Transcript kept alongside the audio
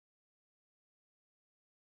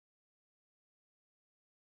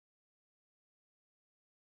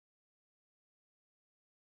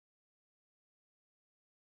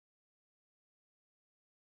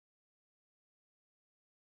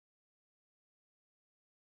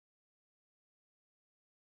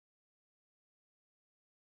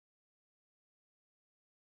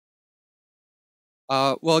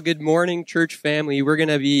Well, good morning, church family. We're going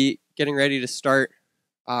to be getting ready to start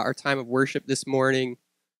our time of worship this morning.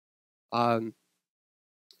 I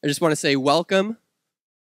just want to say welcome,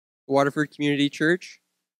 Waterford Community Church.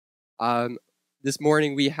 This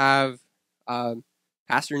morning we have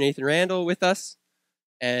Pastor Nathan Randall with us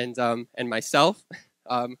and myself,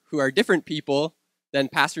 who are different people than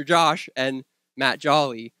Pastor Josh and Matt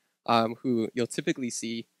Jolly, who you'll typically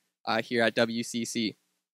see here at WCC.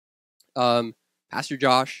 Pastor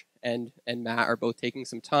Josh and Matt are both taking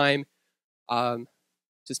some time to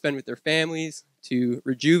spend with their families, to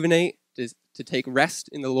rejuvenate, to take rest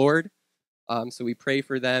in the Lord. So we pray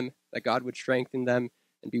for them, that God would strengthen them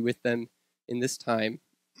and be with them in this time.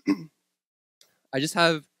 I just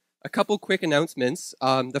have a couple quick announcements.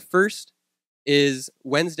 The first is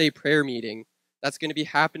Wednesday prayer meeting. That's going to be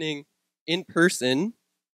happening in person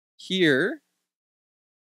here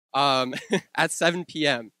at 7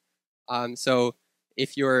 p.m. So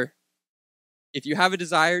if you have a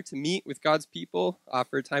desire to meet with God's people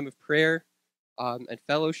for a time of prayer and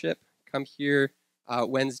fellowship, come here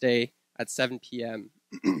Wednesday at 7 p.m.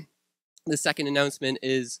 The second announcement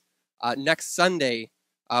is next Sunday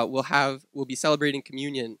we'll be celebrating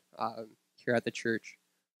communion here at the church.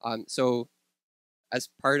 So as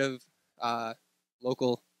part of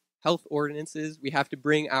local health ordinances, we have to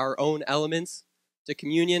bring our own elements to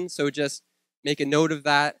communion. So just make a note of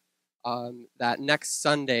that. That next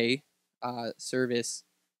Sunday service,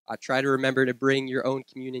 try to remember to bring your own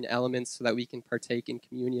communion elements so that we can partake in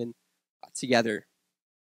communion together.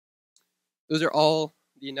 Those are all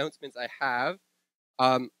the announcements I have.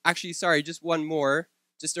 Actually, sorry, just one more.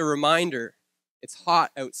 Just a reminder, it's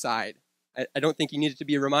hot outside. I don't think you needed to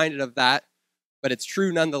be reminded of that, but it's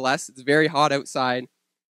true nonetheless. It's very hot outside.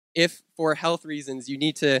 If, for health reasons, you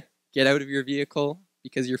need to get out of your vehicle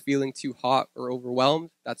because you're feeling too hot or overwhelmed,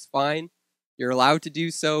 that's fine. You're allowed to do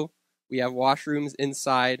so. We have washrooms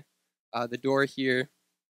inside the door here.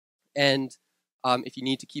 And if you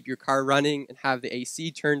need to keep your car running and have the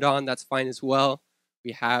AC turned on, that's fine as well.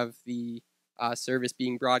 We have the service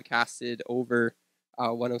being broadcasted over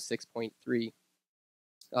 106.3.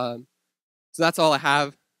 So that's all I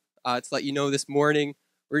have to let you know this morning.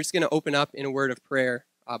 We're just going to open up in a word of prayer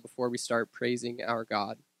before we start praising our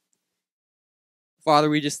God.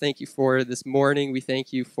 Father, we just thank you for this morning. We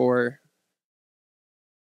thank you for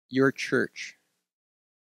your church.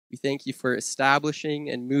 We thank you for establishing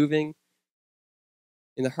and moving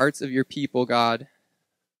in the hearts of your people, God,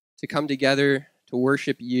 to come together to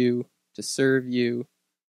worship you, to serve you.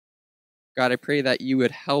 God, I pray that you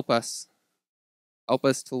would help us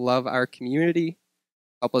to love our community,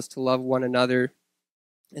 help us to love one another,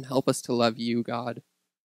 and help us to love you, God.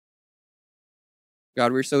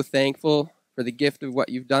 God, we're so thankful for the gift of what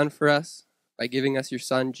you've done for us by giving us your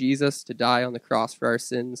son, Jesus, to die on the cross for our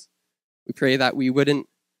sins. We pray that we wouldn't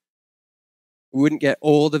get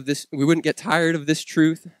old of this, we wouldn't get tired of this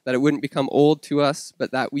truth, that it wouldn't become old to us,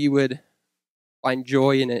 but that we would find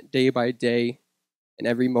joy in it day by day, in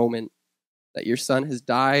every moment, that your son has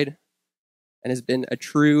died and has been a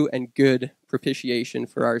true and good propitiation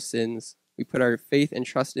for our sins. We put our faith and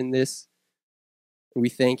trust in this, and we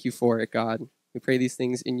thank you for it, God. We pray these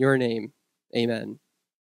things in your name. Amen.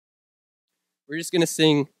 We're just going to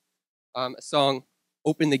sing a song,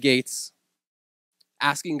 Open the Gates,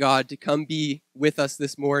 asking God to come be with us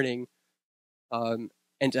this morning and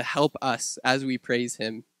to help us as we praise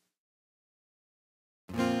him.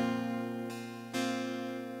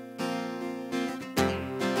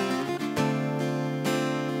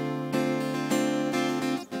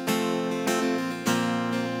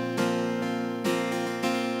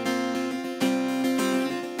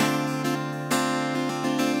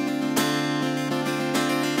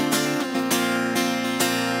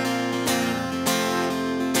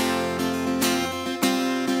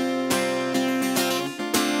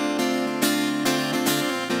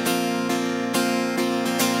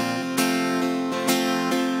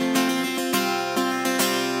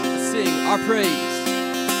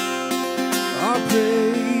 Our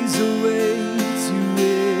praise awaits you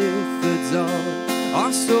with the dawn.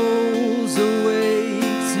 Our souls awake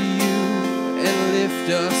to you and lift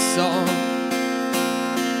a song.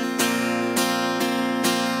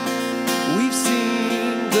 We've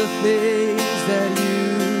seen the things that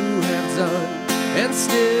you have done, and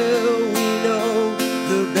still we know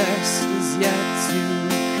the best is yet to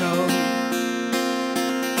come.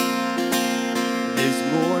 There's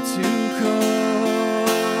more to come.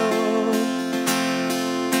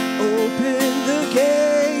 Open the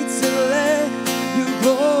gates and let your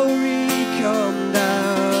glory come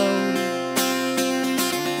down.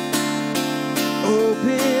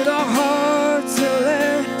 Open our hearts and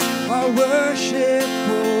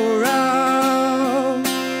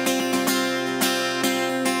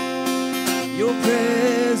Your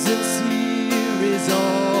presence here is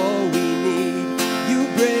all we need. You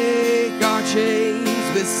break our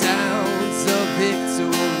chains with sounds of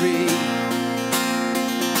victory.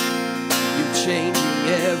 You're changing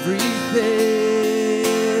everything.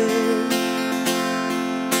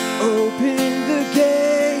 Open the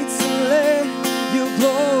gates and let your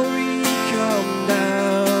glory come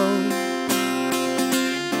down.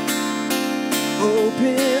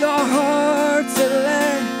 Open our hearts and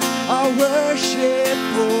let our worship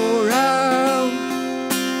pour out.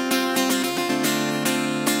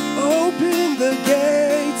 Open the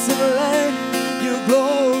gates and let your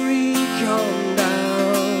glory come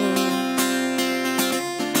down.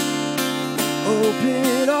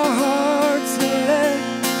 Open our hearts and let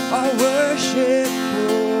our worship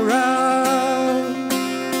pour out.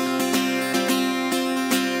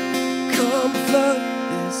 Come flood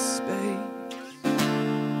this space.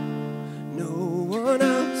 No one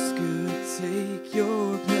else could take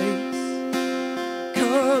your place.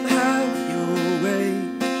 Come have your way.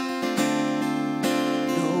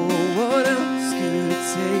 No one else could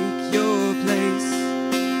take your place.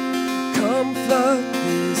 Come flood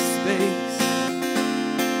this space.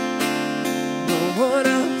 No one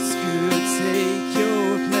else could take your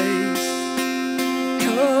place.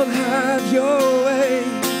 Come have your way.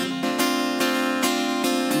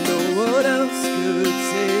 No one else could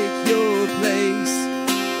take your place.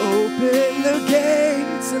 Open the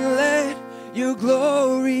gates and let your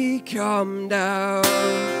glory come down.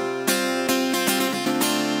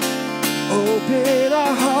 Open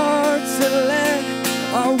our hearts and let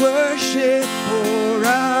our worship pour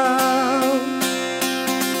out.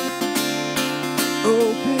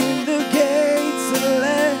 Open the gates and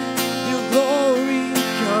let your glory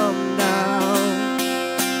come down.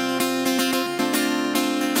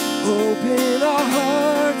 Open our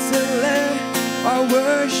hearts and let our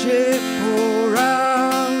worship pour out.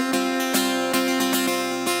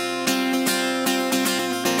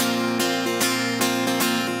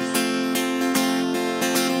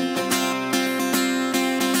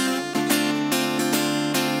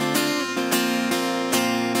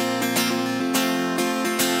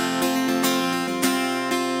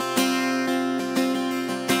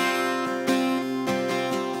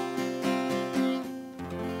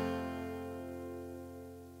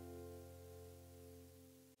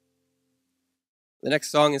 The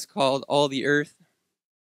next song is called All the Earth.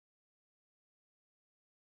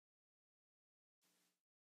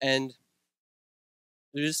 And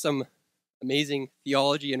there's just some amazing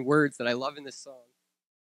theology and words that I love in this song,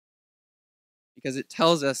 because it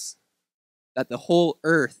tells us that the whole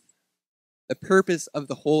earth, the purpose of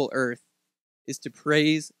the whole earth, is to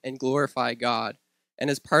praise and glorify God. And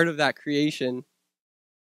as part of that creation,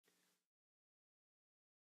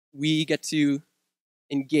 we get to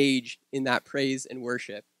engage in that praise and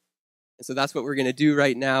worship. And so that's what we're going to do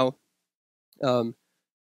right now.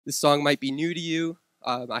 This song might be new to you.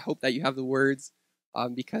 I hope that you have the words,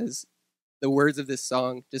 because the words of this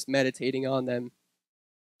song, just meditating on them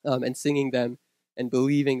and singing them and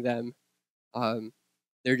believing them,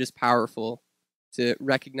 they're just powerful to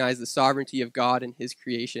recognize the sovereignty of God and his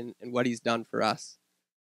creation and what he's done for us.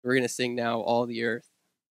 We're going to sing now, All the Earth.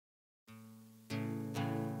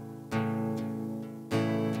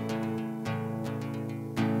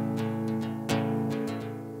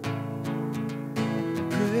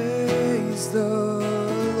 Praise the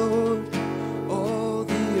Lord, all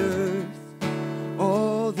the earth,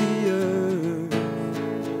 all the earth.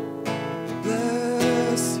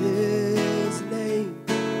 Bless his name,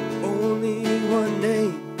 only one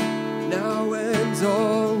name, now and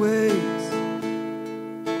always.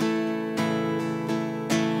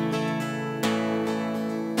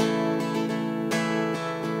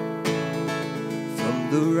 From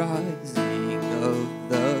the rising of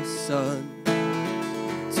the sun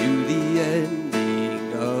to the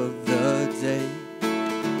ending of the day,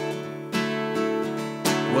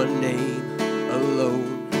 one name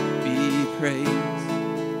alone be praised.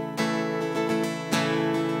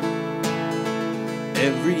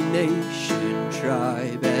 Every nation,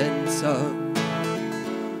 tribe, and tongue,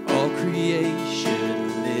 all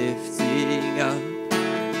creation lifting up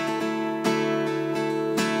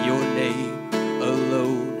your name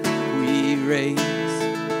alone we raise.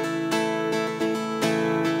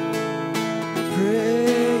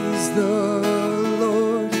 Praise the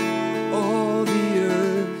Lord, all the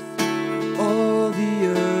earth, all the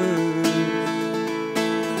earth.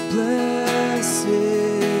 Bless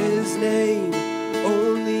his name,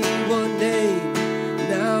 only one name,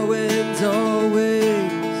 now and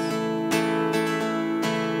always.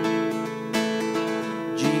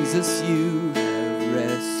 Jesus, you have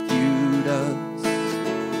rescued us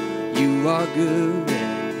You are good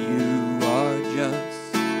and you are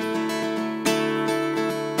just.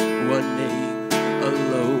 One name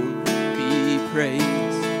alone be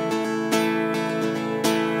praised.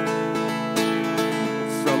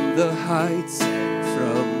 From the heights and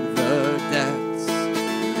from the depths,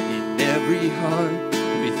 in every heart,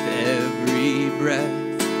 with every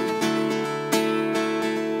breath,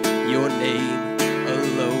 your name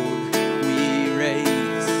alone we raise.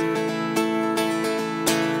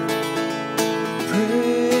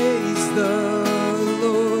 Praise the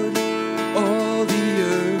Lord, all the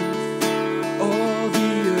earth, all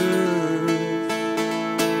the earth.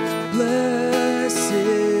 Bless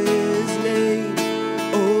his name,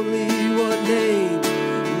 only one name,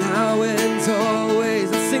 now and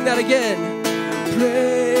always. Let's sing that again.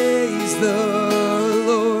 Praise the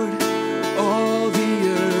Lord, all the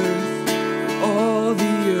earth, all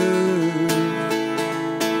the earth.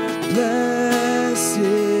 Bless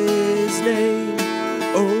his name,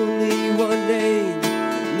 only one name,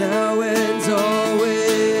 now and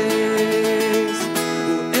always.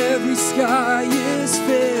 Oh, every sky is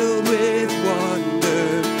filled with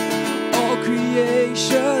wonder, all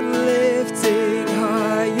creation lifting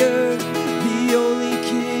higher, the only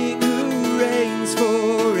King who reigns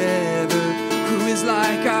forever. Who is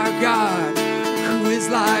like our God? Who is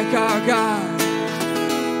like our God?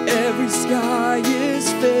 Every sky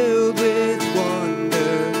is filled with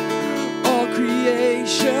wonder, all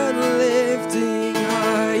creation lifting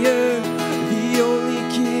higher, the only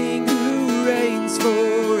King who reigns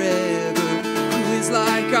forever. Who is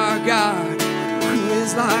like our God? Who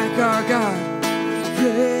is like our God?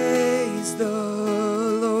 Praise the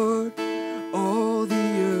Lord, all the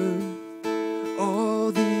earth,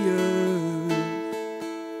 all the earth.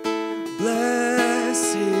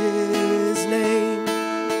 Bless his name,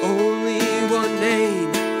 only one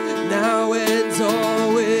name, now and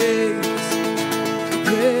always.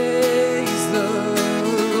 Praise the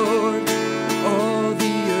Lord, all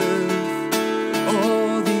the earth,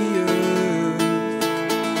 all the earth.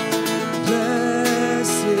 Bless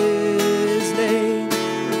his name,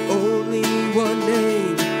 only one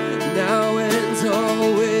name, now and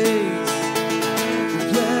always.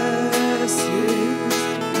 Bless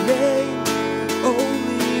his name,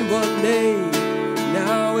 only one name,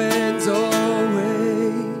 now and always.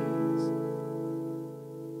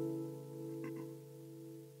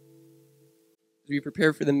 As we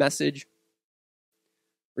prepare for the message,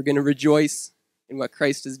 we're going to rejoice in what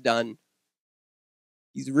Christ has done.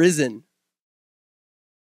 He's risen.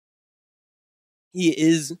 He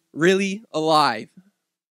is really alive.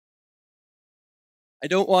 I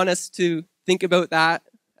don't want us to think about that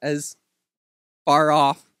as far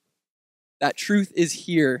off. That truth is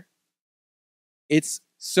here. It's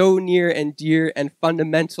so near and dear and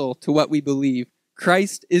fundamental to what we believe.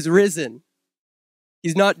 Christ is risen.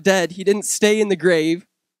 He's not dead. He didn't stay in the grave.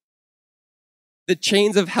 The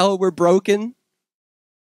chains of hell were broken.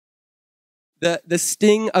 The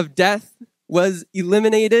sting of death was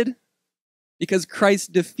eliminated because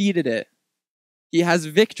Christ defeated it. He has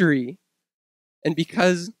victory. And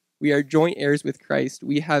because we are joint heirs with Christ,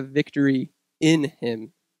 we have victory in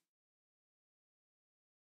him.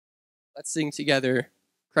 Let's sing together,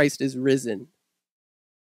 Christ is risen.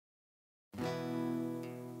 Let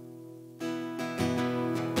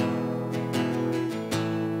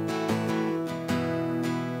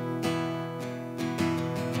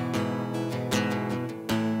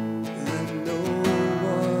no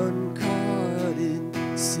one caught in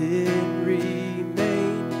sin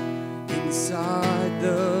remain inside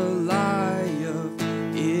the lie of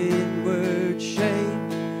inward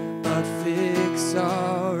shame, but fix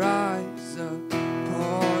our eyes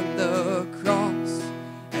upon the cross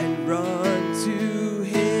and run to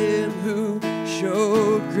him who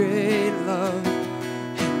showed great love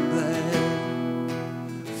and bled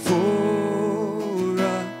for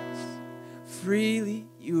us. Freely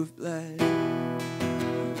you have bled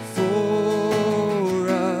for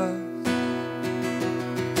us.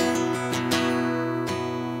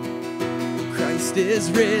 Christ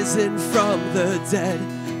is risen from the dead,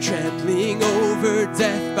 trampling over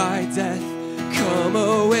death by death. Come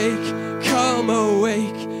awake, come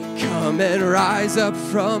awake, come and rise up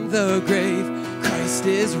from the grave. Christ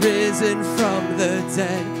is risen from the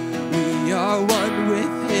dead, we are one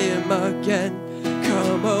with him again.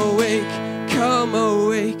 Come awake, come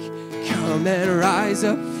awake, come and rise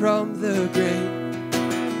up from the grave.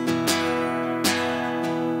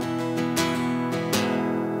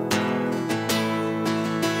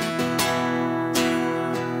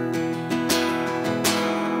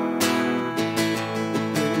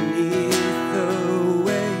 Beneath the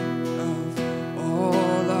weight of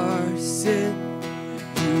all our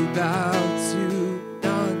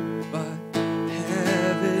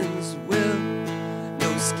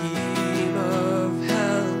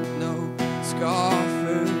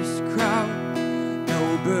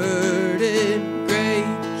burden great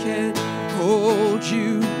can hold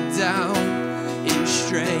you down in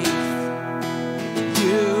strength.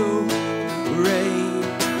 You reign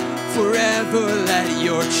forever, let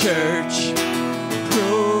your church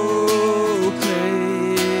proclaim.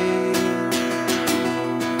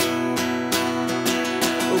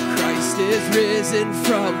 Oh, Christ is risen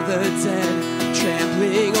from the dead,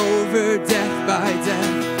 trampling over death by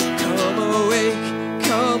death. Come awake,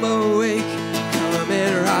 come awake, come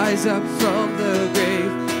and rise up from the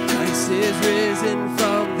grave. Christ is risen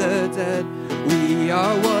from the dead, we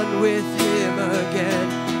are one with him again.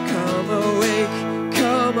 Come awake,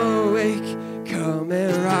 come awake, come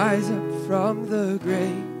and rise up from the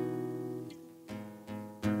grave.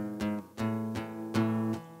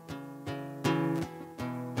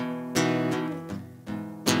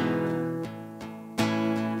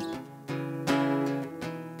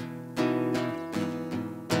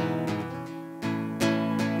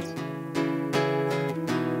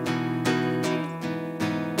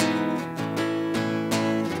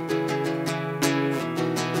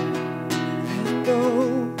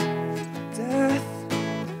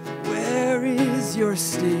 Your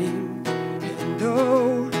sting, and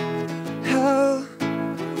oh, hell,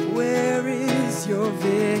 where is your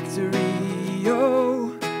victory?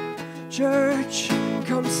 Oh, church,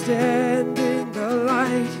 come stand in the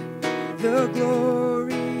light. The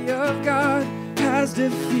glory of God has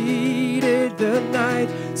defeated the night.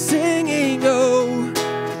 Singing, oh,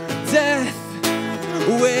 death,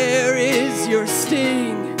 where is your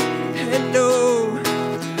sting? And oh,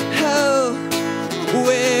 hell,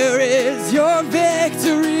 where is your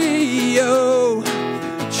victory? Oh,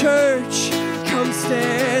 church, come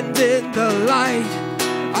stand in the light.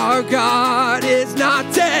 Our God is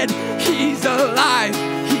not dead, he's alive,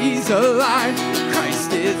 he's alive.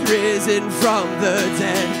 Christ is risen from the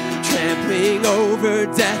dead, trampling over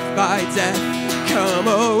death by death. Come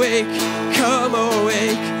awake, come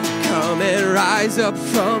awake, come and rise up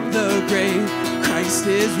from the grave. Christ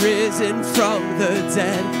is risen from the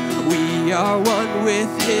dead, we are one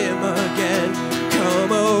with him again.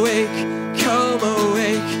 Come awake, come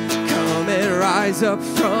awake, come and rise up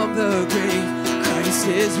from the grave. Christ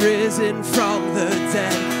is risen from the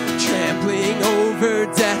dead, trampling over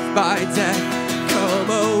death by death. Come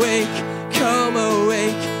awake, come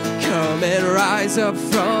awake, come and rise up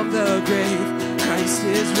from the grave. Christ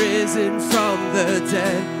is risen from the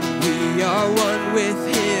dead, we are one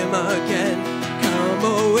with him again. Come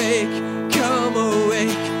awake, come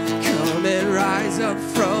awake, come and rise up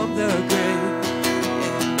from the grave.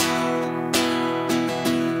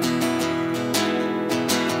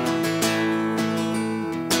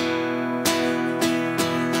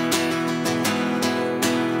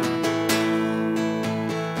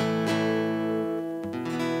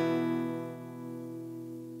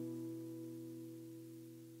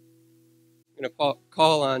 I'm going to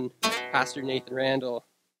call on Pastor Nathan Randall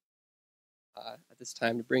at this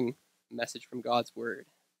time to bring a message from God's Word.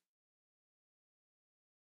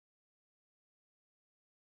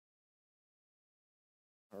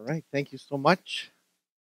 All right, thank you so much.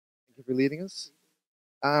 Thank you for leading us.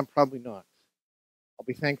 Probably not. I'll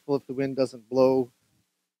be thankful if the wind doesn't blow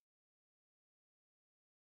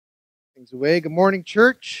things away. Good morning,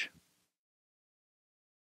 church.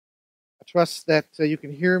 I trust that you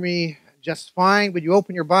can hear me just fine. Would you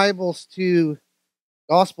open your Bibles to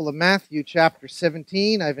Gospel of Matthew, chapter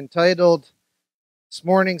 17. I've entitled this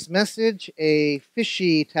morning's message, A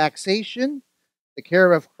Fishy Taxation, the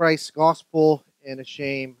Care of Christ's Gospel in a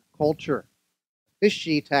Shame Culture.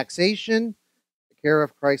 Fishy taxation, the care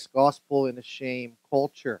of Christ's gospel in a shame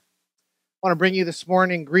culture. I want to bring you this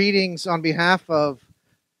morning greetings on behalf of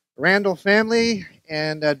the Randall family,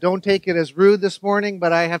 and don't take it as rude this morning,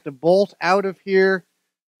 but I have to bolt out of here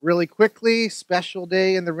really quickly. Special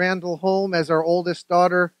day in the Randall home as our oldest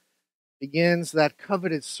daughter begins that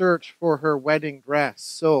coveted search for her wedding dress.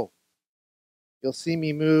 So you'll see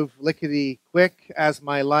me move lickety quick as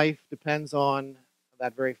my life depends on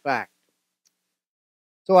that very fact.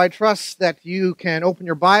 So I trust that you can open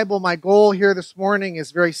your Bible. My goal here this morning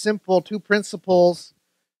is very simple. 2 principles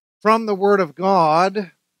from the Word of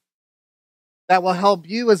God that will help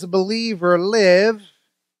you as a believer live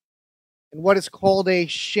in what is called a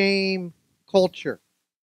shame culture.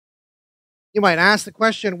 You might ask the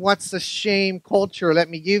question, what's a shame culture? Let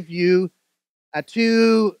me give you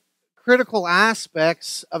 2 critical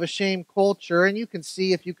aspects of a shame culture, and you can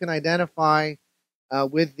see if you can identify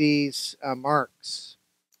with these marks.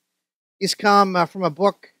 These come from a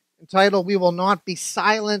book entitled We Will Not Be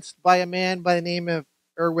Silenced by a man by the name of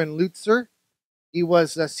Erwin Lutzer. He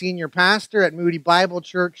was a senior pastor at Moody Bible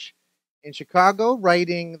Church in Chicago,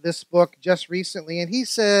 writing this book just recently, and he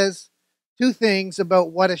says two things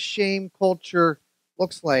about what a shame culture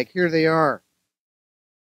looks like. Here they are.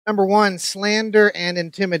 Number one, slander and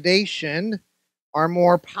intimidation are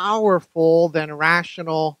more powerful than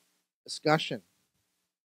rational discussion.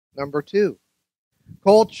 Number two,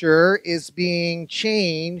 culture is being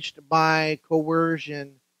changed by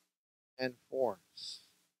coercion and force.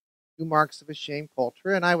 Two marks of a shame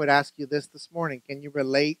culture. And I would ask you this morning. Can you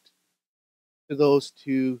relate to those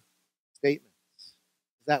two statements?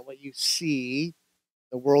 Is that what you see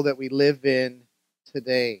the world that we live in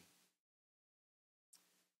today?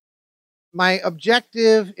 My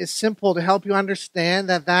objective is simple, to help you understand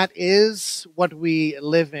that that is what we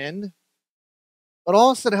live in, but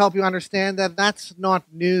also to help you understand that that's not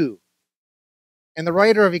new. And the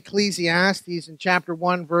writer of Ecclesiastes in chapter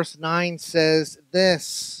 1, verse 9 says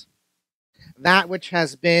this: "That which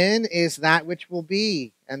has been is that which will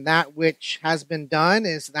be, and that which has been done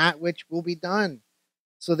is that which will be done.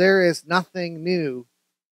 So there is nothing new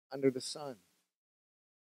under the sun."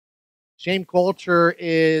 Shame culture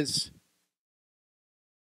is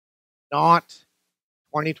not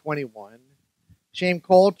 2021. Shame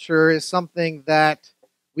culture is something that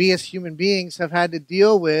we as human beings have had to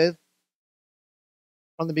deal with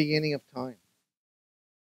from the beginning of time.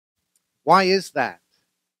 Why is that?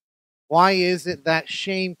 Why is it that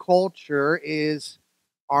shame culture is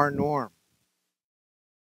our norm?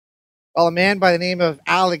 Well, a man by the name of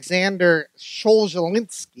Alexander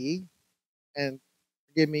Solzhenitsyn, and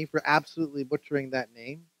forgive me for absolutely butchering that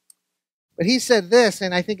name, but he said this,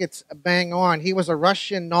 and I think it's bang on. He was a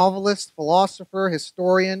Russian novelist, philosopher,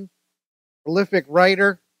 historian, prolific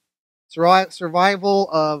writer, survivor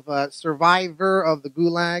of the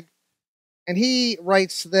Gulag. And he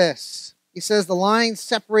writes this. He says, "The line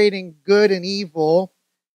separating good and evil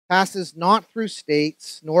passes not through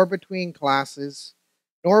states, nor between classes,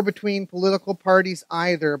 nor between political parties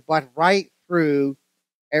either, but right through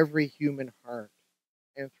every human heart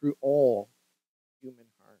and through all human hearts."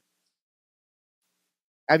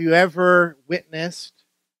 Have you ever witnessed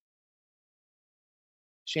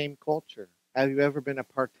shame culture? Have you ever been a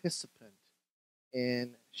participant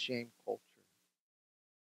in shame culture?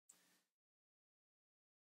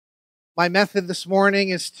 My method this morning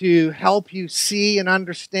is to help you see and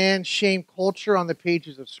understand shame culture on the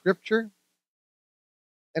pages of Scripture.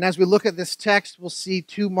 And as we look at this text, we'll see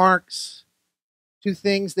two marks, two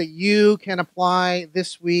things that you can apply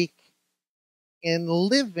this week in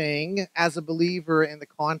living as a believer in the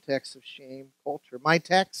context of shame culture. My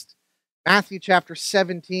text, Matthew chapter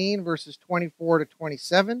 17, verses 24 to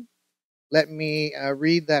 27. Let me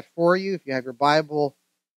read that for you. If you have your Bible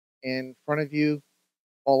in front of you,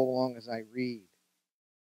 follow along as I read.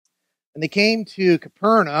 "And they came to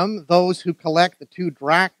Capernaum. Those who collect the 2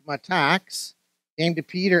 drachma tax came to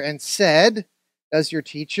Peter and said, 'Does your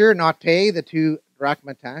teacher not pay the 2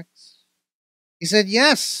 drachma tax?' He said,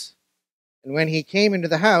 'Yes.' And when he came into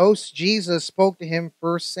the house, Jesus spoke to him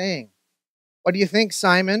first, saying, 'What do you think,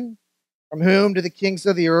 Simon? From whom do the kings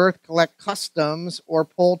of the earth collect customs or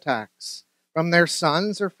poll tax? From their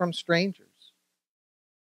sons or from strangers?'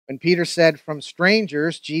 When Peter said, 'From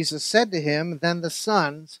strangers,' Jesus said to him, 'Then the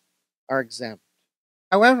sons are exempt.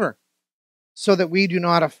 However, so that we do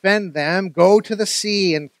not offend them, go to the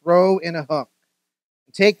sea and throw in a hook,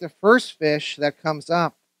 and take the first fish that comes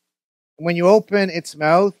up. And when you open its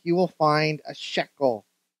mouth, you will find a shekel.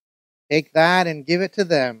 Take that and give it to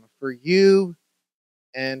them for you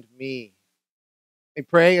and me.'" We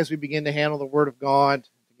pray as we begin to handle the Word of God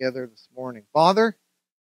together this morning. Father,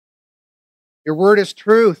 your Word is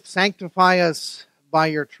truth. Sanctify us by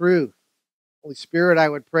your truth. Holy Spirit, I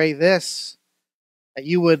would pray this, that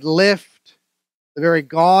you would lift the very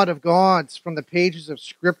God of gods from the pages of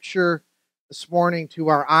Scripture this morning to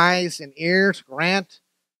our eyes and ears. Grant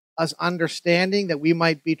us understanding that we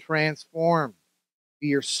might be transformed. Be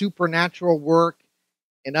your supernatural work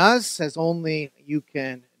in us as only you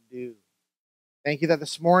can do. Thank you that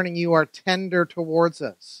this morning you are tender towards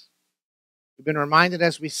us. We've been reminded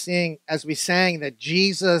as we sang that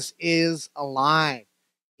Jesus is alive.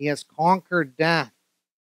 He has conquered death.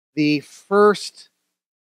 The first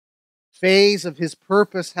phase of his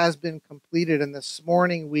purpose has been completed, and this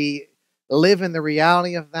morning we live in the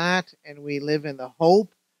reality of that, and we live in the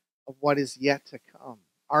hope of what is yet to come.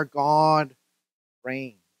 Our God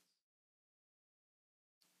reigns.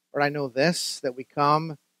 Lord, I know this, that we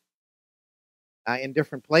come in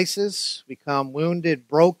different places. We come wounded,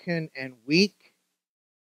 broken, and weak.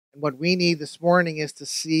 And what we need this morning is to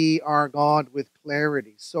see our God with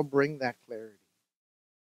clarity. So bring that clarity.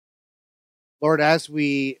 Lord, as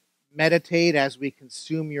we meditate, as we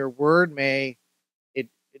consume your word, may it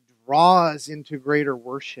draw us into greater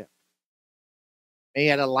worship. May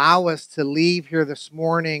it allow us to leave here this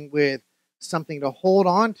morning with something to hold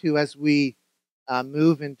on to as we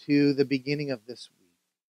move into the beginning of this week.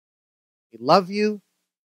 We love you.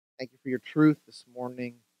 Thank you for your truth this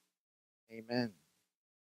morning. Amen.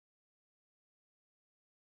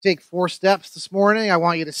 Take 4 steps this morning. I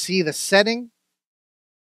want you to see the setting.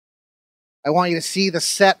 I want you to see the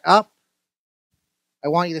setup. I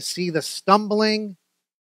want you to see the stumbling.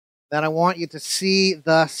 Then I want you to see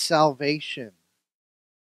the salvation.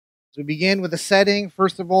 As we begin with the setting,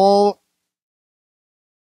 first of all,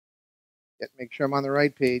 make sure I'm on the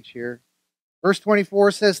right page here. Verse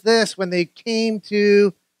 24 says this: when they came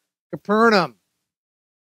to Capernaum.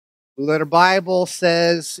 Blue Letter Bible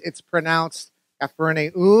says it's pronounced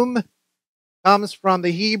Capernaum. Comes from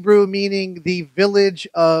the Hebrew meaning the village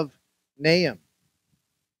of Nahum.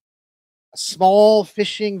 A small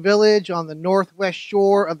fishing village on the northwest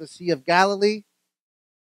shore of the Sea of Galilee.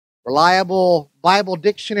 Reliable Bible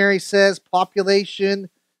dictionary says population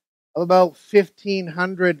of about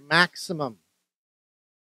 1,500 maximum.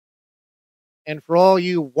 And for all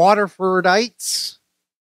you Waterfordites,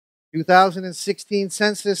 2016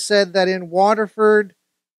 census said that in Waterford,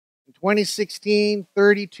 in 2016,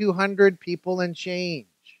 3,200 people and change.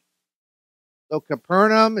 So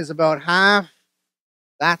Capernaum is about half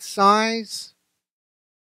that size.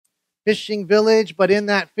 Fishing village, but in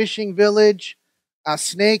that fishing village,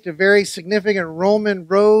 snaked a very significant Roman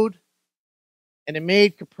road, and it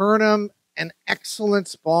made Capernaum an excellent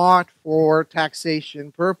spot for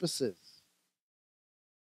taxation purposes.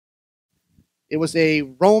 It was a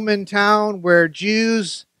Roman town where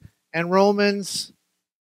Jews and Romans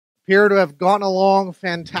appear to have gotten along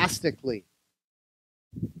fantastically.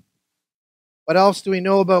 What else do we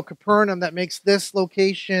know about Capernaum that makes this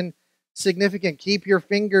location significant? Keep your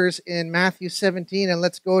fingers in Matthew 17, and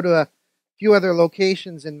let's go to a few other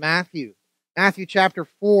locations in Matthew. Matthew chapter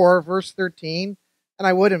 4, verse 13. And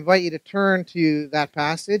I would invite you to turn to that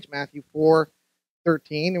passage, Matthew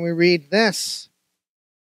 4:13, and we read this.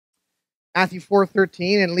 Matthew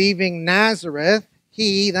 4:13, and leaving Nazareth,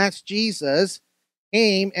 he, that's Jesus,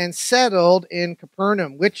 came and settled in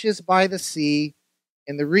Capernaum, which is by the sea,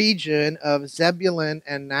 in the region of Zebulun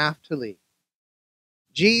and Naphtali.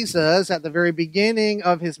 Jesus, at the very beginning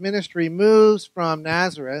of his ministry, moves from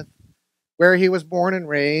Nazareth, where he was born and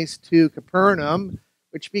raised, to Capernaum,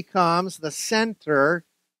 which becomes the center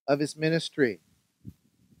of his ministry.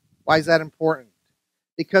 Why is that important?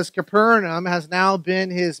 Because Capernaum has now been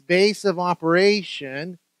his base of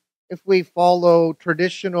operation, if we follow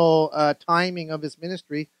traditional timing of his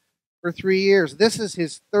ministry, for 3 years. This is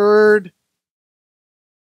his third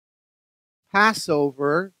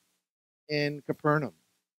Passover in Capernaum.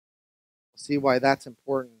 We'll see why that's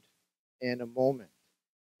important in a moment.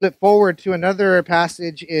 Flip forward to another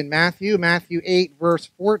passage in Matthew, Matthew 8, verse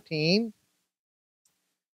 14.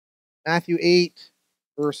 Matthew 8,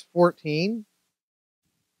 verse 14,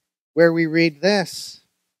 where we read this.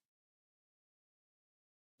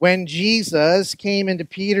 When Jesus came into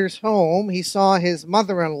Peter's home, he saw his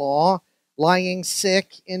mother-in-law lying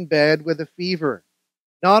sick in bed with a fever.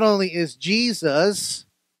 Not only is Jesus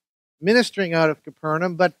ministering out of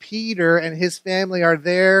Capernaum, but Peter and his family are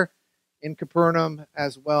there in Capernaum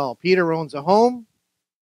as well. Peter owns a home.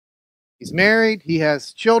 He's married. He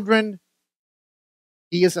has children.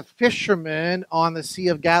 He is a fisherman on the Sea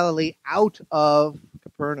of Galilee out of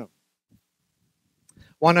Capernaum.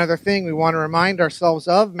 One other thing we want to remind ourselves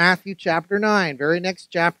of, Matthew chapter 9, very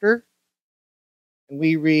next chapter. And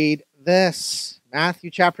we read this,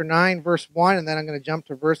 Matthew chapter 9, verse 1, and then I'm going to jump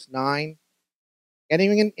to verse 9.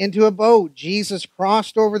 Getting into a boat, Jesus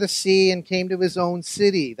crossed over the sea and came to his own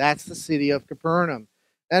city. That's the city of Capernaum.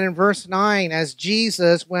 Then in verse 9, as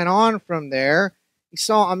Jesus went on from there, he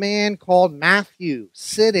saw a man called Matthew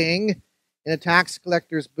sitting in a tax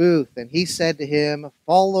collector's booth. And he said to him,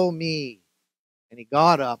 "Follow me." And he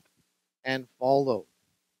got up and followed.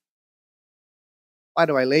 Why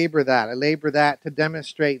do I labor that? I labor that to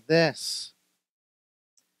demonstrate this.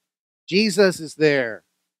 Jesus is there.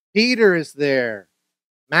 Peter is there.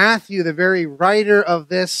 Matthew, the very writer of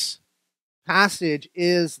this passage,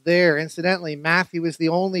 is there. Incidentally, Matthew is the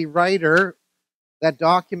only writer that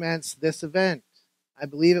documents this event. I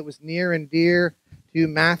believe it was near and dear to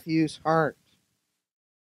Matthew's heart.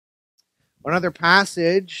 One other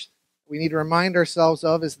passage we need to remind ourselves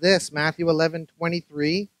of is this, Matthew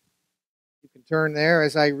 11:23. You can turn there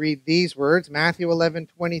as I read these words, Matthew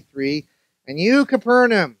 11:23. And you,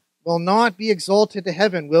 Capernaum, will not be exalted to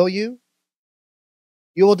heaven, will you?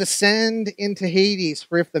 You will descend into Hades,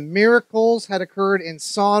 for if the miracles had occurred in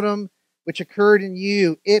Sodom, which occurred in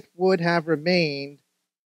you, it would have remained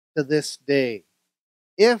to this day.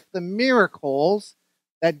 If the miracles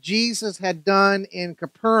that Jesus had done in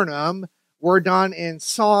Capernaum were done in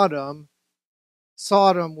Sodom,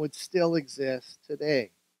 Sodom would still exist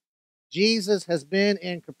today. Jesus has been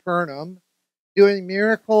in Capernaum doing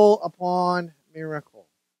miracle upon miracle.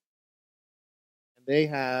 And they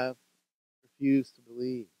have refused to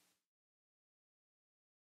believe.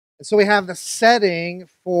 And so we have the setting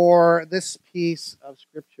for this piece of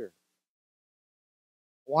Scripture.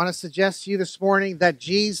 I want to suggest to you this morning that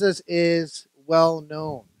Jesus is well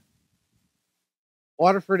known.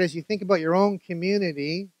 Waterford, as you think about your own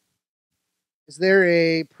community, is there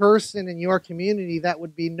a person in your community that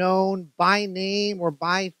would be known by name or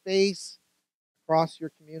by face across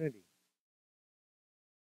your community?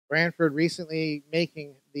 Brantford, recently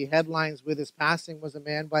making the headlines with his passing, was a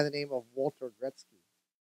man by the name of Walter Gretzky.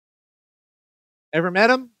 Ever met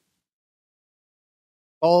him?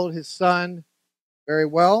 Followed his son very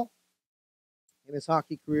well in his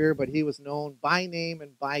hockey career, but he was known by name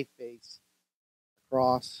and by face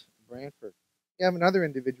across Brantford. You have another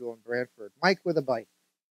individual in Brantford, Mike with a bike.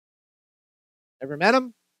 Ever met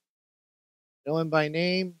him? Know him by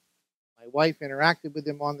name. My wife interacted with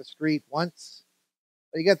him on the street once.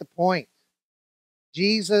 But you get the point.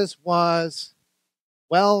 Jesus was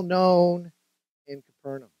well known in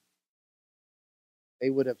Capernaum. They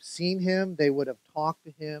would have seen him, they would have talked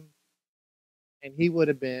to him, and he would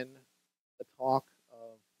have been the talk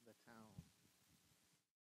of the town.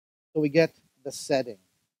 So we get the setting.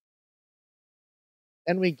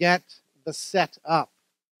 Then we get the setup.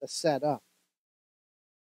 The setup.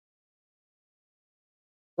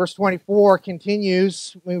 Verse 24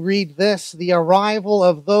 continues. We read this: the arrival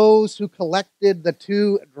of those who collected the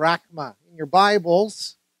 2 drachma. In your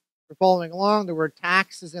Bibles, if you're following along, the word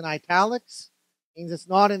tax is in italics. It means it's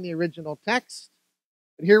not in the original text.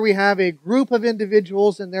 But here we have a group of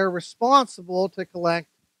individuals, and they're responsible to collect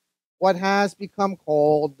what has become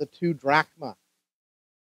called the 2 drachma.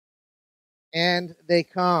 And they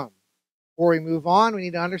come. Before we move on, we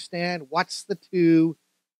need to understand what's the 2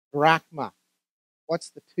 drachma. What's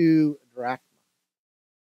the 2 drachma?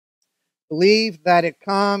 Believe that it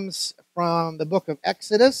comes from the book of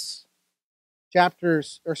Exodus, chapter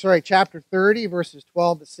 30, verses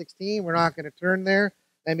 12 to 16. We're not going to turn there.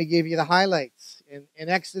 Let me give you the highlights. In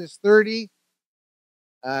Exodus 30,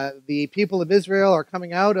 the people of Israel are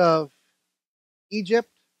coming out of Egypt,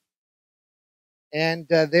 and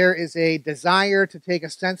there is a desire to take a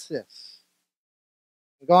census.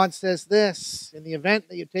 God says this: in the event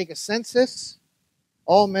that you take a census,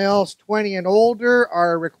 all males 20 and older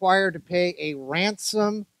are required to pay a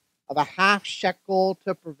ransom of a half shekel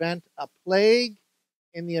to prevent a plague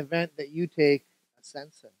in the event that you take a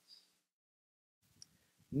census.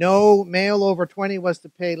 No male over 20 was to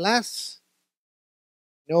pay less.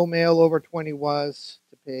 No male over 20 was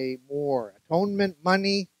to pay more. Atonement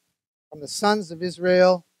money from the sons of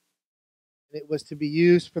Israel, and it was to be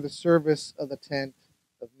used for the service of the tent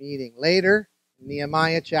of meeting. Later, in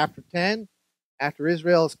Nehemiah chapter 10, after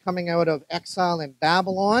Israel is coming out of exile in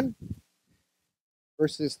Babylon,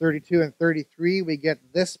 verses 32 and 33, we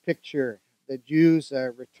get this picture. The Jews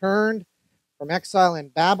returned from exile in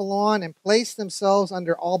Babylon and placed themselves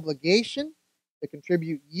under obligation to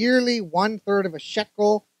contribute yearly 1/3 of a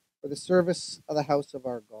shekel for the service of the house of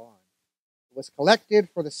our God. It was collected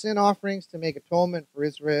for the sin offerings to make atonement for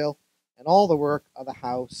Israel and all the work of the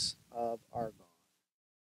house of our God.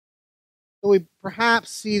 So we perhaps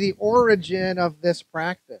see the origin of this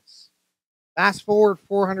practice. Fast forward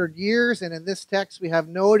 400 years, and in this text we have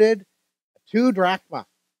noted 2 drachma.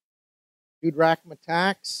 2 drachma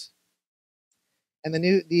tax. And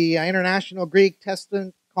the International Greek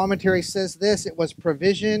Testament commentary says this: the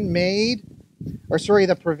provision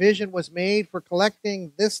was made for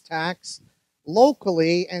collecting this tax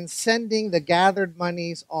locally and sending the gathered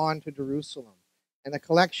monies on to Jerusalem. And the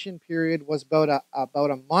collection period was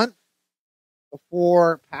about a month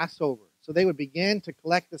before Passover. So they would begin to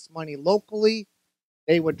collect this money locally.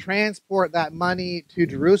 They would transport that money to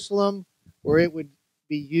Jerusalem, where it would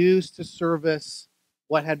be used to service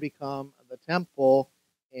what had become the temple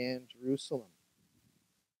in Jerusalem.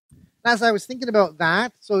 As I was thinking about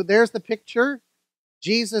that, so there's the picture.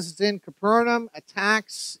 Jesus is in Capernaum. A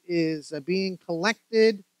tax is being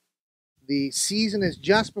collected. The season is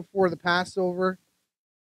just before the Passover.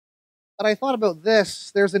 But I thought about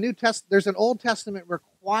this. There's an Old Testament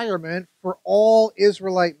requirement for all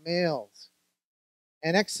Israelite males.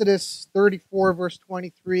 And Exodus 34, verse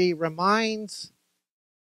 23, reminds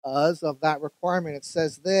of that requirement. It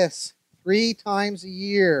says this: 3 times a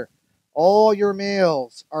year, all your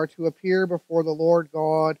males are to appear before the Lord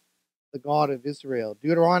God, the God of Israel.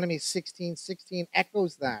 Deuteronomy 16:16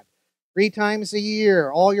 echoes that. 3 times a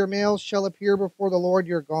year, all your males shall appear before the Lord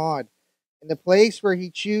your God, in the place where he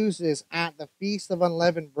chooses, at the feast of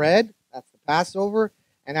unleavened bread, that's the Passover,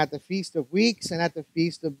 and at the feast of weeks, and at the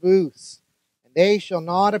feast of booths. And they shall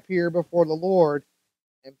not appear before the Lord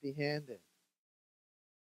empty-handed.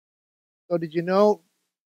 So did you know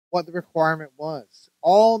what the requirement was?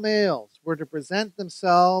 All males were to present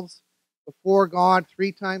themselves before God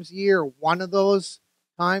 3 times a year. One of those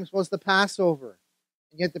times was the Passover.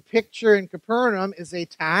 And yet the picture in Capernaum is a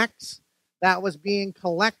tax that was being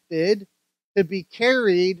collected to be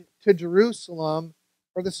carried to Jerusalem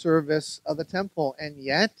for the service of the temple. And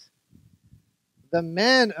yet, the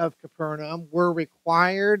men of Capernaum were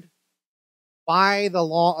required by the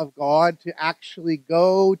law of God to actually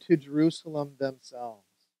go to Jerusalem themselves.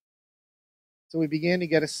 So we begin to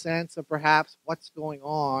get a sense of perhaps what's going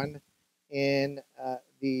on in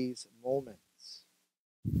these moments.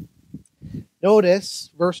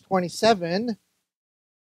 Notice, verse 27,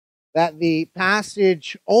 that the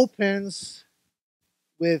passage opens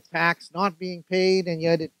with tax not being paid, and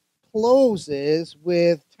yet it closes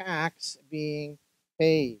with tax being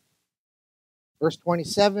paid. Verse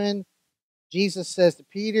 27, Jesus says to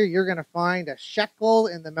Peter, you're going to find a shekel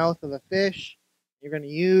in the mouth of a fish. You're going to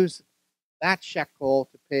use that shekel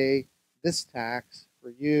to pay this tax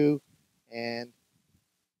for you and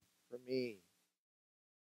for me.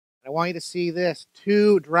 I want you to see this.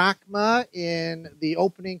 2 drachma in the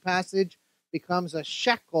opening passage becomes a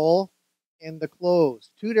shekel in the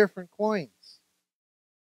close. 2 different coins.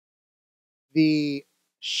 The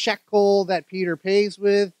shekel that Peter pays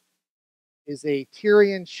with is a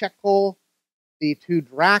Tyrian shekel. The 2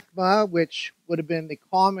 drachma, which would have been the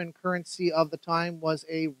common currency of the time, was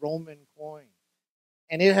a Roman coin.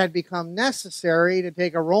 And it had become necessary to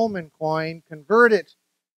take a Roman coin, convert it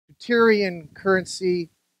to Tyrian currency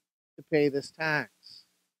to pay this tax.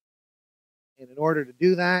 And in order to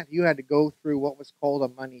do that, you had to go through what was called a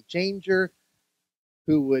money changer,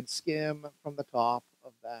 who would skim from the top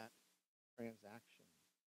of that transaction.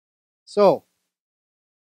 So,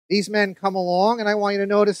 these men come along, and I want you to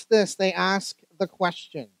notice this. They ask the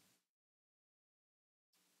question.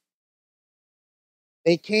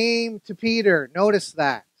 They came to Peter, notice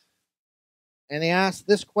that. And they asked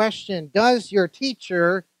this question: does your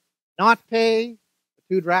teacher not pay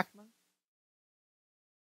the 2 drachma?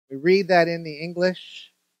 We read that in the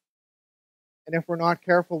English, and if we're not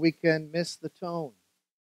careful, we can miss the tone.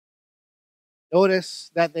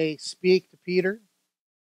 Notice that they speak to Peter.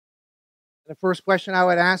 The first question I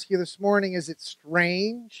would ask you this morning: is it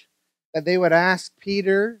strange that they would ask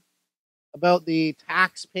Peter about the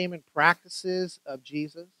tax payment practices of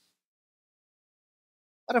Jesus?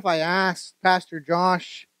 What if I asked Pastor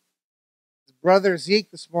Josh, his brother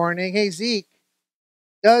Zeke, this morning, hey Zeke,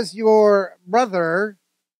 does your brother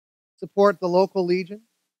support the local legion?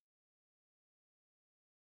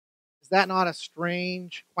 Is that not a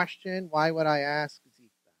strange question? Why would I ask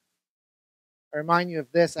Zeke that? I remind you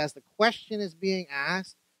of this: as the question is being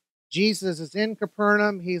asked, Jesus is in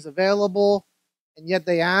Capernaum, he's available, and yet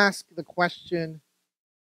they ask the question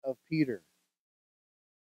of Peter.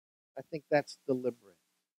 I think that's deliberate.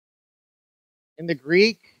 In the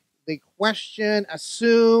Greek, the question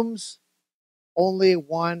assumes only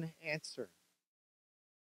one answer.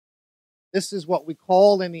 This is what we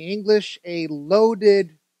call in the English a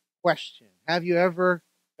loaded question. Have you ever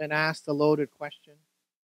been asked a loaded question?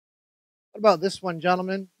 What about this one,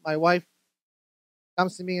 gentlemen? My wife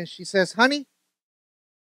comes to me and she says, honey,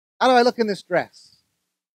 how do I look in this dress?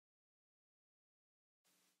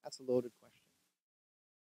 That's a loaded question.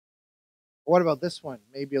 What about this one?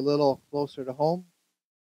 Maybe a little closer to home.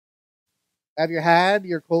 Have you had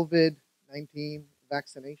your COVID-19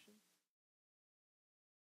 vaccination?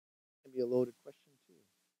 Can be a loaded question too.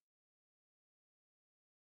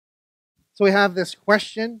 So we have this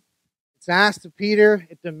question. It's asked of Peter.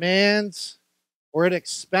 It demands, or it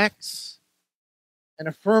expects, an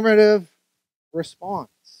affirmative response.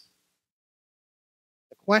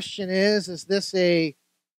 The question is this a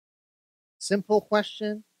simple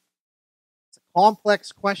question? It's a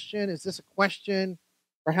complex question. Is this a question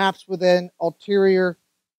perhaps with an ulterior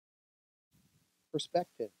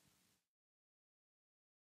perspective?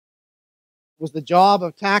 Was the job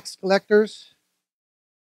of tax collectors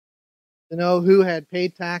to know who had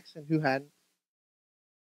paid tax and who hadn't?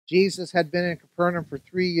 Jesus had been in Capernaum for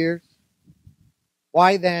 3 years.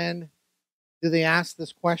 Why then do they ask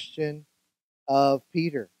this question of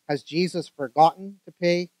Peter? Has Jesus forgotten to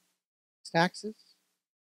pay his taxes?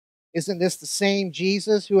 Isn't this the same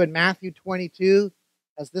Jesus who in Matthew 22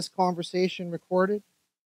 has this conversation recorded?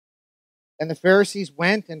 And the Pharisees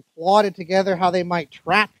went and plotted together how they might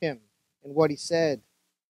trap him in what he said.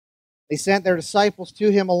 They sent their disciples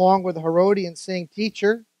to him along with the Herodians, saying,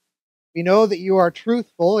 Teacher, we know that you are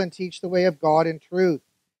truthful and teach the way of God in truth,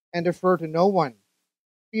 and defer to no one.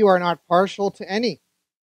 You are not partial to any.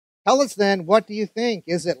 Tell us then, what do you think?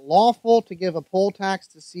 Is it lawful to give a poll tax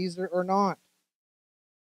to Caesar or not?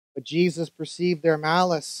 But Jesus perceived their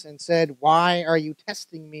malice and said, Why are you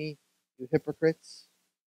testing me, you hypocrites?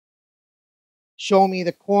 Show me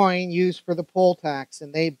the coin used for the poll tax.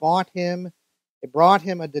 And they brought him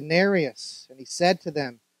a denarius. And he said to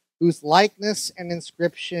them, Whose likeness and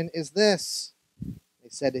inscription is this? They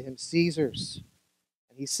said to him, Caesar's.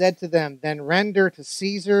 And he said to them, Then render to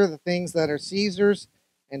Caesar the things that are Caesar's,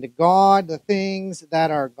 and to God the things that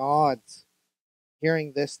are God's.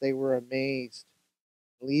 Hearing this, they were amazed.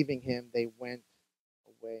 Leaving him, they went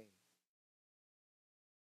away.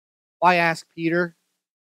 Why ask Peter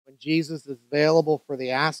when Jesus is available for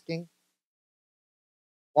the asking?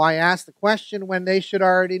 Why ask the question when they should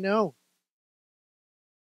already know?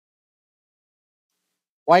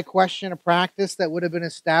 Why question a practice that would have been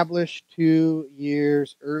established 2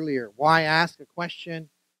 years earlier? Why ask a question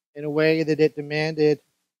in a way that it demanded a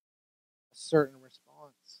certain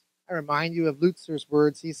response? I remind you of Lutzer's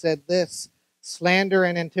words. He said this, Slander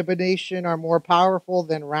and intimidation are more powerful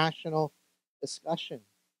than rational discussion.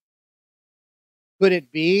 Could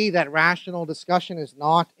it be that rational discussion is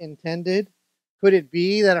not intended? Could it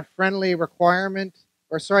be that a friendly reminder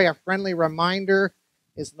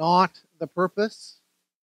is not the purpose?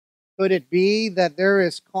 Could it be that there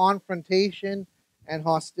is confrontation and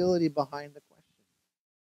hostility behind the question?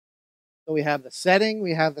 So we have the setting,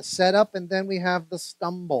 we have the setup, and then we have the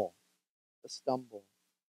stumble. The stumble.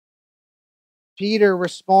 Peter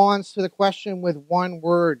responds to the question with one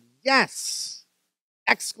word, yes!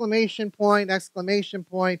 Exclamation point, exclamation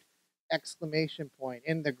point, exclamation point.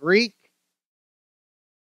 In the Greek,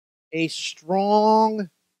 a strong,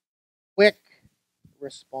 quick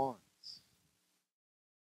response.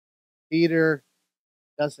 Peter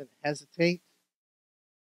doesn't hesitate.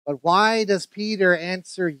 But why does Peter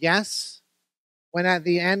answer yes when at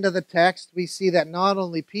the end of the text we see that not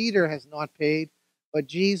only Peter has not paid, but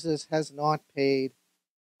Jesus has not paid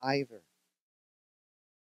either?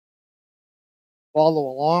 Follow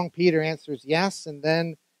along. Peter answers yes, and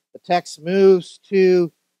then the text moves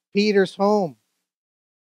to Peter's home.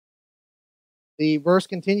 The verse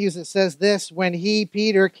continues. It says this, when he,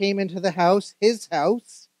 Peter, came into the house, his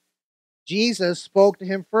house, Jesus spoke to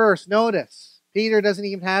him first. Notice, Peter doesn't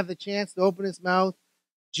even have the chance to open his mouth.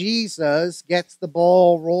 Jesus gets the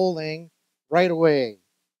ball rolling right away.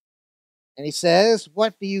 And he says,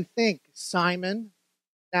 what do you think, Simon?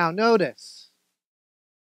 Now notice,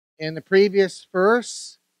 in the previous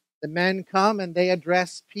verse, the men come and they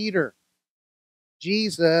address Peter.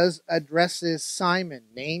 Jesus addresses Simon.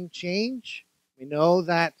 Name change. We know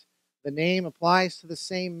that the name applies to the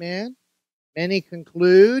same man. Many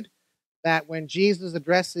conclude that when Jesus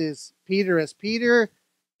addresses Peter as Peter,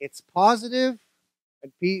 it's positive.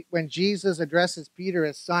 When Jesus addresses Peter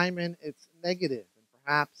as Simon, it's negative. And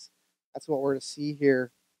perhaps that's what we're to see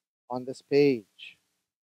here on this page.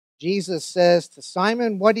 Jesus says to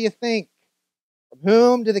Simon, what do you think? From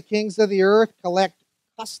whom do the kings of the earth collect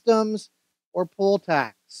customs or poll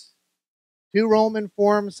tax? 2 Roman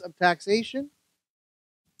forms of taxation.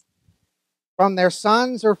 From their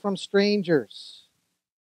sons or from strangers?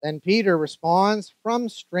 Then Peter responds, from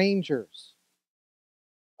strangers.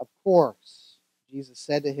 Of course, Jesus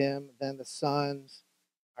said to him, then the sons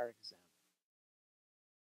are exempt.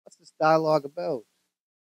 What's this dialogue about?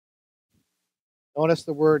 Notice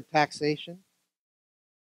the word taxation.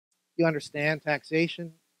 You understand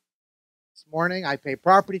taxation? This morning, I pay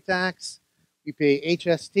property tax. We pay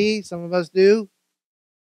HST. Some of us do.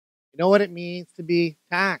 You know what it means to be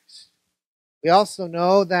taxed. We also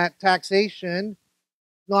know that taxation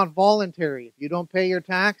is not voluntary. If you don't pay your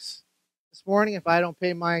tax this morning, if I don't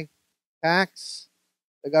pay my tax,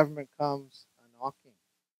 the government comes knocking.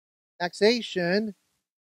 Taxation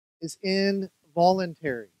is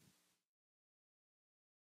involuntary.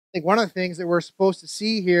 I think one of the things that we're supposed to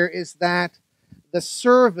see here is that the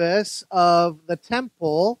service of the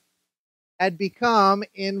temple had become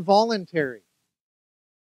involuntary.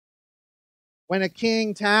 When a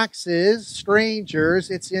king taxes strangers,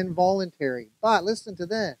 it's involuntary. But listen to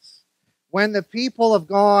this. When the people of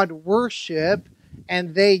God worship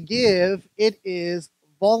and they give, it is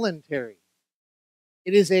voluntary.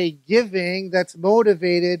 It is a giving that's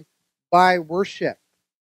motivated by worship.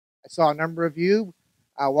 I saw a number of you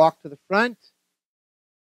walk to the front,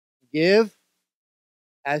 give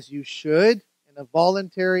as you should in a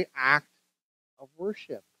voluntary act of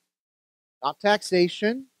worship. Not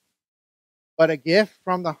taxation, but a gift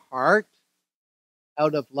from the heart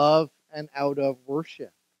out of love and out of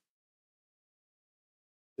worship.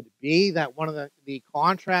 Could it be that one of the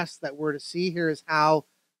contrasts that we're to see here is how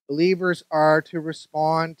believers are to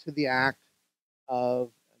respond to the act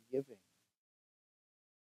of giving?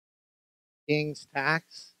 King's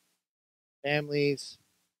tax, families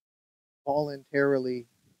voluntarily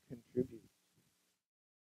contribute.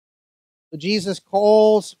 So Jesus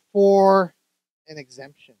calls for an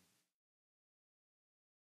exemption.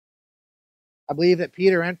 I believe that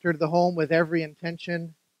Peter entered the home with every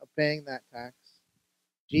intention of paying that tax.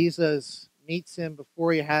 Jesus meets him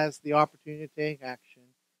before he has the opportunity to take action.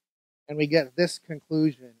 And we get this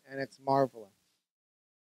conclusion, and it's marvelous.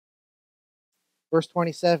 Verse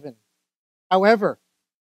 27. However,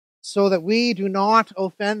 so that we do not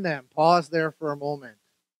offend them. Pause there for a moment.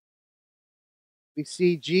 We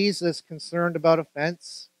see Jesus concerned about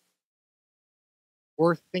offense.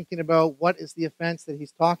 Worth thinking about what is the offense that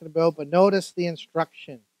he's talking about. But notice the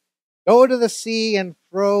instruction. Go to the sea and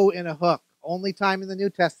throw in a hook. Only time in the New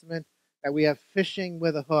Testament that we have fishing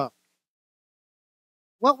with a hook.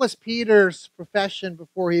 What was Peter's profession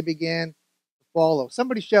before he began to follow?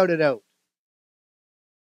 Somebody shout it out.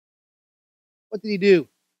 What did he do?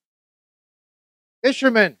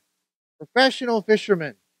 Fisherman. Professional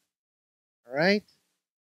fisherman. All right?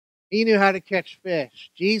 He knew how to catch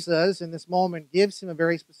fish. Jesus, in this moment, gives him a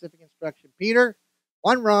very specific instruction. Peter,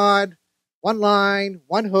 one rod, one line,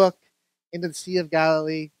 one hook into the Sea of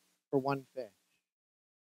Galilee for one fish.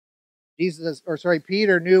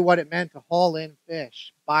 Peter knew what it meant to haul in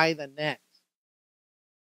fish by the net.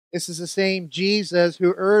 This is the same Jesus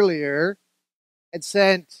who earlier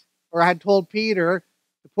had told Peter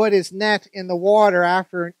to put his net in the water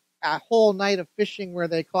after a whole night of fishing where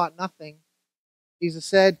they caught nothing. Jesus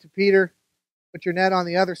said to Peter, put your net on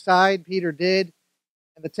the other side. Peter did.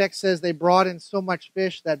 And the text says they brought in so much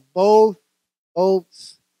fish that both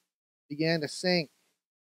boats began to sink.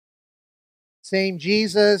 Same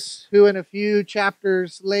Jesus who in a few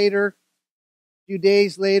days later,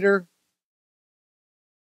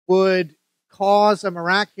 would cause a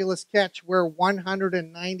miraculous catch where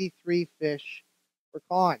 193 fish were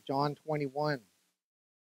caught. John 21.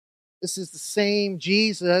 This is the same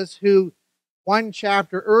Jesus who one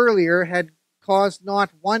chapter earlier had caused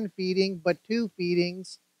not one feeding, but two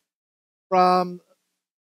feedings from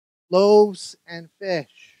loaves and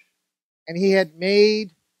fish. And he had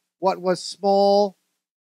made what was small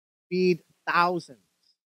feed thousands.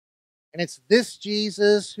 And it's this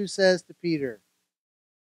Jesus who says to Peter,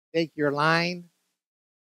 take your line,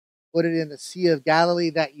 put it in the Sea of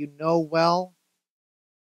Galilee that you know well,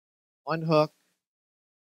 one hook,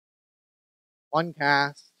 one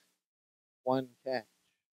cast, one catch.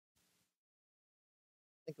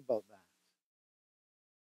 Think about that.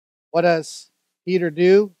 What does Peter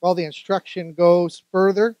do? Well, the instruction goes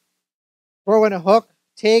further. Throw in a hook,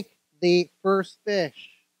 take the first fish.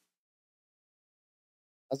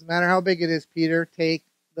 Doesn't matter how big it is, Peter, take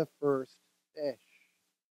the first fish.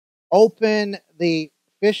 Open the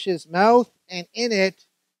fish's mouth, and in it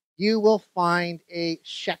you will find a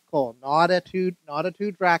shekel, not a two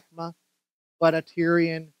drachma, but a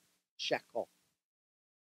Tyrian shekel.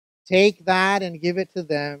 Take that and give it to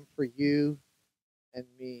them for you and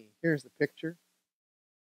me. Here's the picture.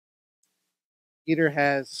 Peter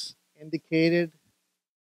has indicated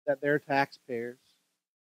that they're taxpayers.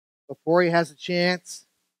 Before he has a chance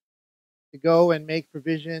to go and make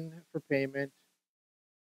provision for payment,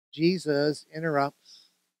 Jesus interrupts,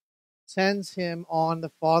 sends him on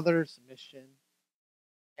the Father's mission,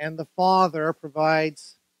 and the Father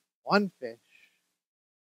provides one fish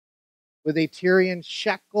with a Tyrian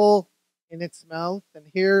shekel in its mouth. And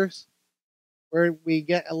here's where we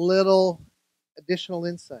get a little additional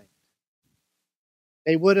insight.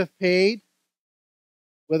 They would have paid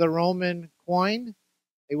with a Roman coin.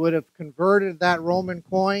 They would have converted that Roman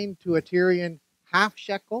coin to a Tyrian half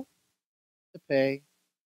shekel to pay.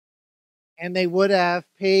 And they would have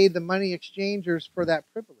paid the money exchangers for that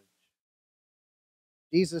privilege.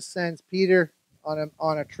 Jesus sends Peter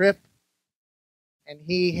on a trip, and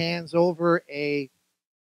he hands over a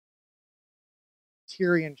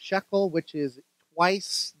Tyrian shekel, which is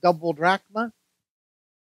twice double drachma,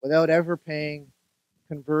 without ever paying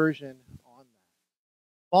conversion on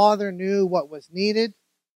that. Father knew what was needed,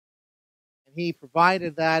 and he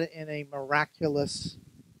provided that in a miraculous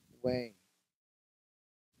way.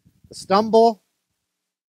 The stumble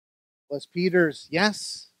was Peter's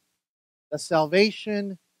yes. The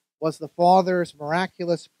salvation was the Father's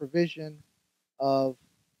miraculous provision of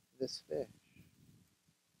this fish.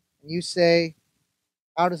 And you say,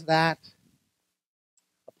 how does that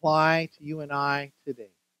apply to you and I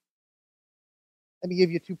today? Let me give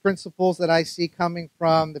you two principles that I see coming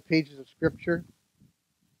from the pages of Scripture.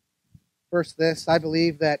 First, this: I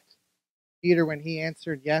believe that Peter, when he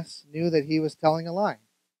answered yes, knew that he was telling a lie.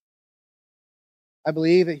 I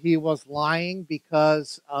believe that he was lying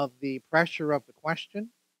because of the pressure of the question.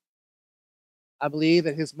 I believe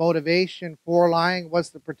that his motivation for lying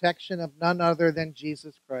was the protection of none other than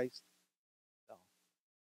Jesus Christ.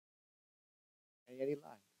 And yet he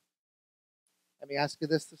lied. Let me ask you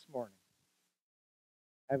this morning.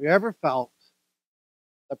 Have you ever felt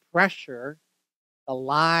the pressure to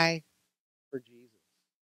lie for Jesus?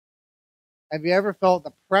 Have you ever felt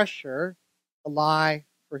the pressure to lie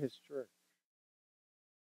for his church?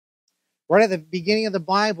 Right at the beginning of the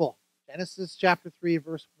Bible, Genesis chapter 3,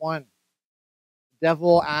 verse 1, the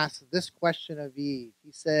devil asked this question of Eve.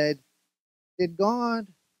 He said, did God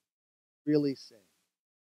really say?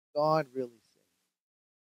 God really say?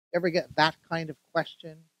 Ever get that kind of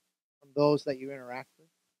question from those that you interact with?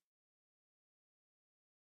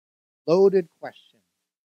 Loaded question,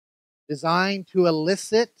 designed to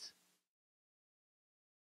elicit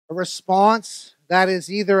a response that is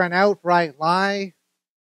either an outright lie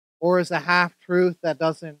or is a half-truth that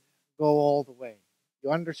doesn't go all the way.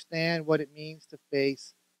 You understand what it means to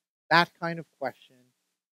face that kind of question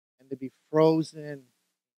and to be frozen.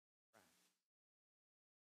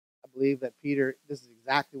 I believe that this is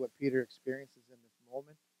exactly what Peter experiences in this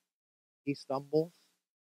moment. He stumbles.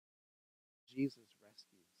 Jesus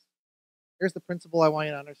rescues. Here's the principle I want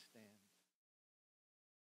you to understand.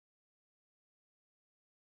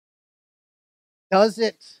 Does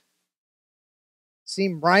it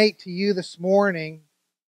seem right to you this morning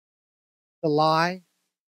to lie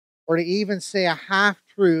or to even say a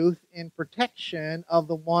half-truth in protection of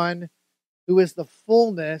the one who is the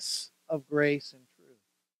fullness of grace and truth?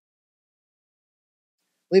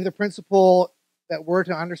 I believe the principle that we're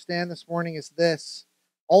to understand this morning is this: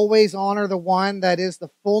 always honor the one that is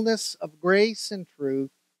the fullness of grace and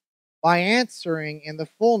truth by answering in the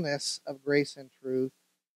fullness of grace and truth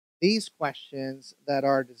these questions that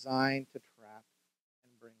are designed to trap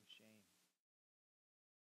and bring shame.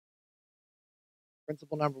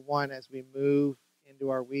 Principle number one as we move into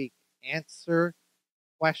our week: answer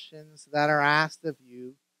questions that are asked of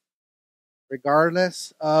you,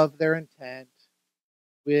 regardless of their intent,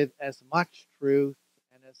 with as much truth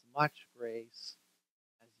and as much grace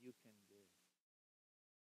as you can do.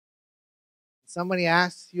 When somebody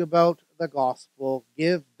asks you about the gospel,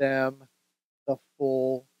 give them the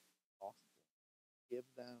full gospel. Give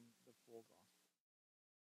them the full gospel.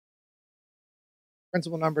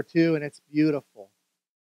 Principle number two, and it's beautiful: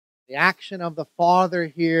 the action of the Father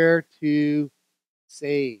here to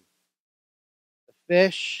save. The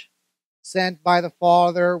fish sent by the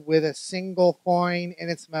Father with a single coin in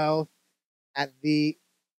its mouth at the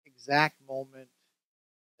exact moment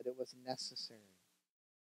that it was necessary.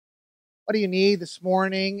 What do you need this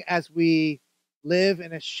morning as we live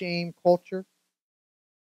in a shame culture?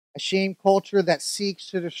 A shame culture that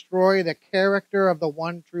seeks to destroy the character of the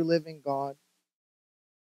one true living God.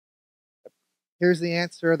 Here's the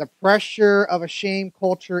answer: the pressure of a shame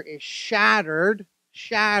culture is shattered.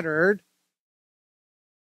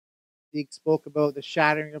 Zeke spoke about the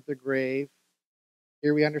shattering of the grave.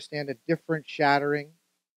 Here we understand a different shattering.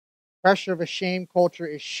 Pressure of a shame culture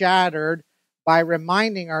is shattered by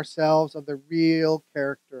reminding ourselves of the real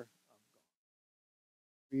character of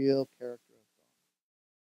God. Real character of God.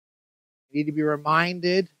 We need to be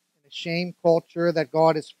reminded in a shame culture that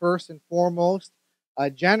God is first and foremost a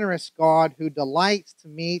generous God who delights to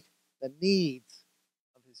meet the needs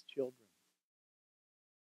of his children.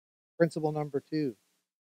 Principle number two: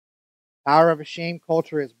 power of a shame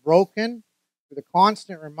culture is broken through the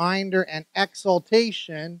constant reminder and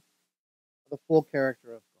exaltation of the full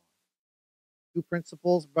character of God. Two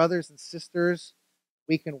principles, brothers and sisters,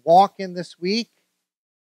 we can walk in this week,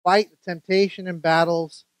 fight the temptation and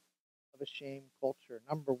battles of a shame culture.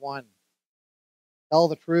 Number one, tell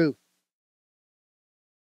the truth.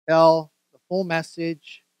 Tell the full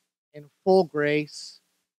message in full grace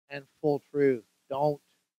and full truth. Don't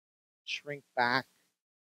shrink back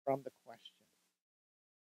from the question.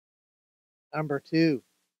 Number two,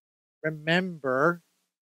 remember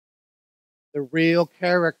the real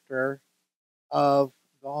character of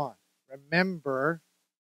God. Remember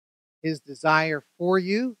his desire for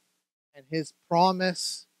you and his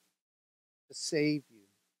promise to save you.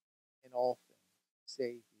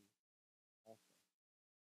 save you also.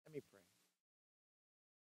 Let me pray.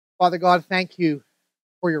 Father God, thank you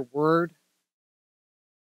for your word.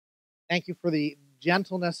 Thank you for the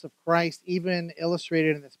gentleness of Christ, even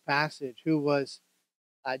illustrated in this passage, who was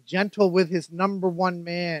gentle with his number one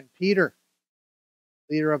man, Peter,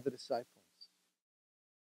 leader of the disciples.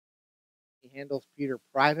 He handles Peter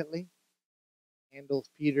privately, handles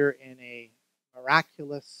Peter in a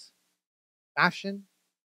miraculous fashion.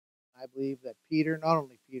 I believe that Peter, not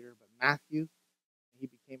only Peter, but Matthew, he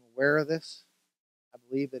became aware of this. I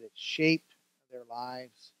believe that it shaped their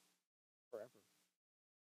lives forever. I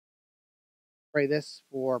pray this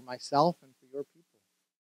for myself and for your people.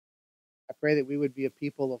 I pray that we would be a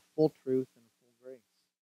people of full truth and full grace.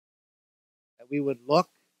 That we would look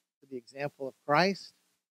to the example of Christ.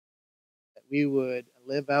 That we would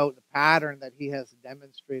live out the pattern that he has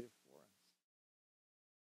demonstrated for us.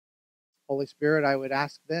 Holy Spirit, I would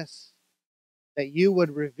ask this, that you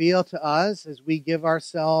would reveal to us as we give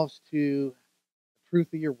ourselves to the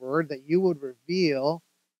truth of your word, that you would reveal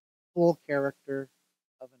the full character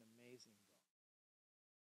of an amazing God.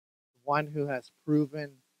 The one who has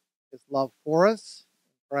proven his love for us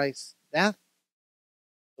in Christ's death,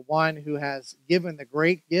 the one who has given the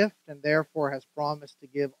great gift and therefore has promised to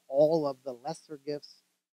give all of the lesser gifts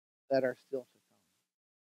that are still to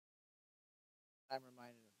come. I'm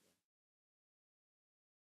reminded of this.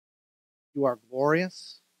 You are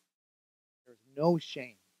glorious. There's no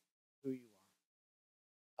shame in who you are.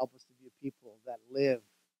 Help us to be a people that live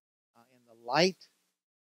in the light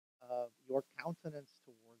of your countenance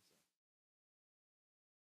towards us.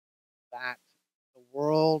 That the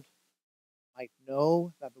world might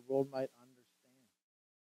know, that the world might understand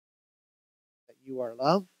that you are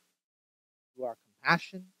love, you are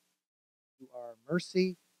compassion, you are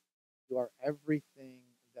mercy, you are everything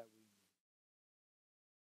that we need.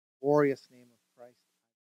 Glorious name